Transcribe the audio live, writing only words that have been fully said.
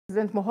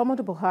President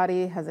Muhammadu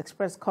Buhari has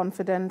expressed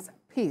confidence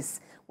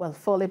peace will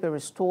fully be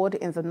restored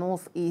in the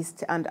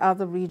northeast and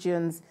other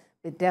regions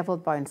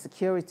bedeviled by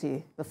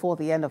insecurity before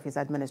the end of his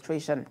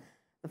administration.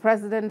 The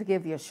president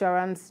gave the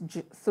assurance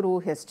through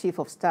his chief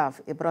of staff,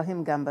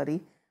 Ibrahim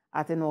Gambari,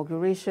 at the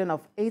inauguration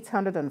of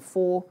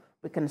 804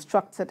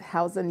 reconstructed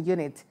housing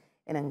units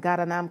in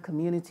Ngaranam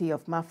community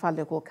of Mafa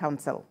local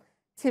council.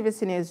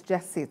 TVC News'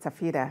 Jesse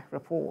Tafida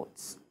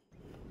reports.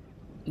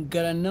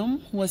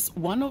 Ngaranam was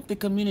one of the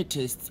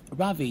communities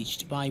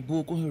ravaged by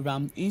Boko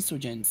Haram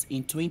insurgents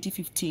in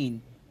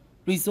 2015,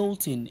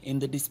 resulting in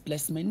the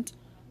displacement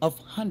of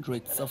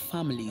hundreds of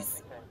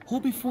families who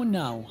before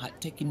now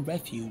had taken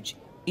refuge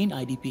in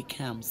IDP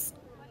camps.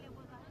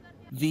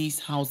 These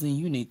housing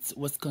units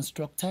was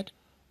constructed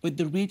with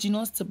the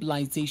Regional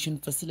Stabilization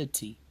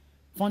Facility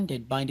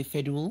funded by the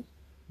federal,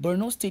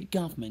 Borno state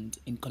government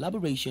in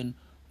collaboration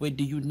with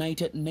the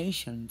United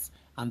Nations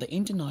and the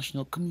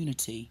international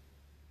community.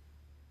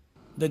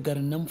 The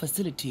Ngaranam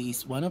facility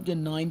is one of the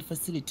 9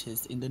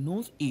 facilities in the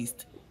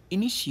northeast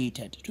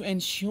initiated to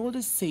ensure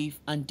the safe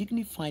and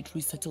dignified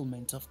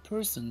resettlement of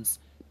persons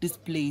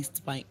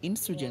displaced by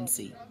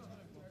insurgency.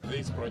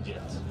 This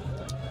project.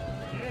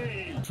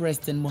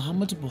 President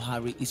Muhammadu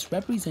Buhari is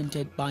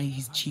represented by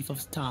his chief of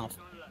staff,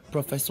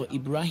 Professor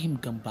Ibrahim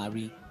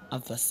Gambari,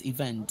 at this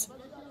event.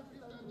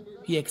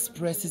 He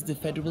expresses the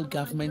federal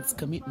government's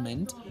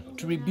commitment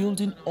to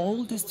rebuilding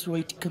all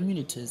destroyed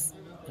communities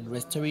and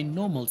restoring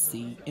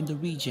normalcy in the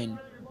region.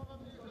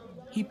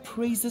 He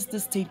praises the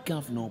state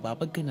governor,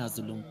 Baba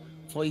Zulum,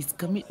 for his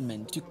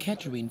commitment to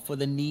catering for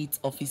the needs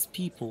of his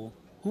people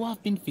who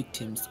have been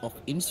victims of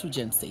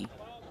insurgency.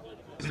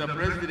 Mr.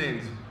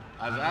 President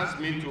has asked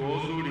me to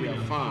also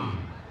reaffirm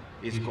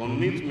his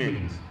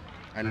commitment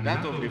and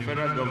that of the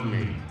federal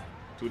government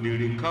to the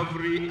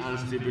recovery and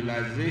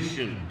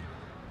stabilization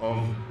of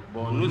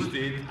Borno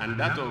State and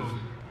that of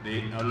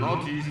the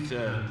Northeast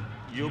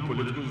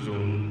geopolitical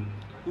zone,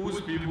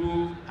 whose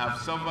people have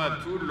suffered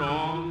too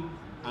long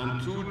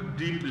and too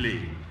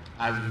deeply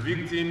as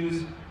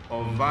victims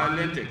of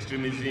violent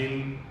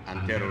extremism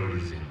and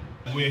terrorism.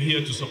 We're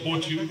here to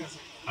support you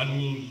and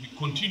we'll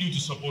continue to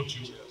support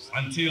you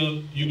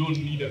until you don't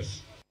need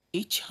us.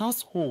 Each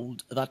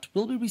household that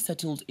will be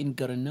resettled in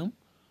Ngaranam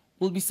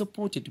will be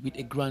supported with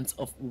a grant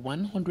of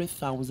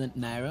 100,000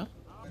 naira,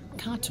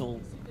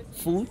 cattle,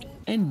 food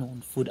and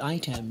non-food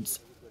items.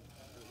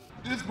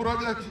 This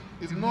project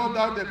is no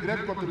doubt a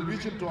great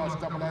contribution to our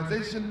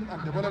stabilization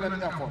and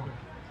development effort.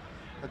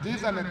 It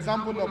is an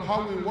example of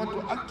how we want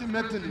to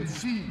ultimately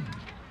see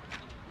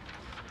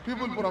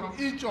people from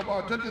each of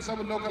our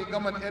 27 local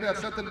government areas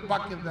settled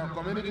back in their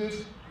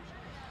communities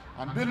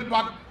and build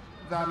back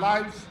their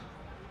lives.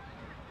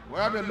 We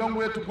have a long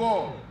way to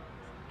go.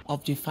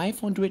 Of the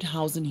 500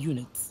 housing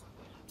units,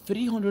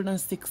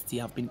 360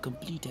 have been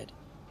completed,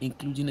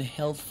 including a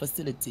health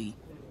facility,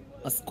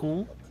 a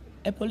school,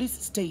 a police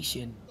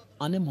station,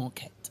 and a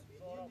market.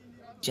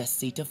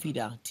 Jesse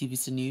Tafida,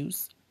 TVC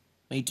News,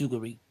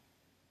 Maiduguri.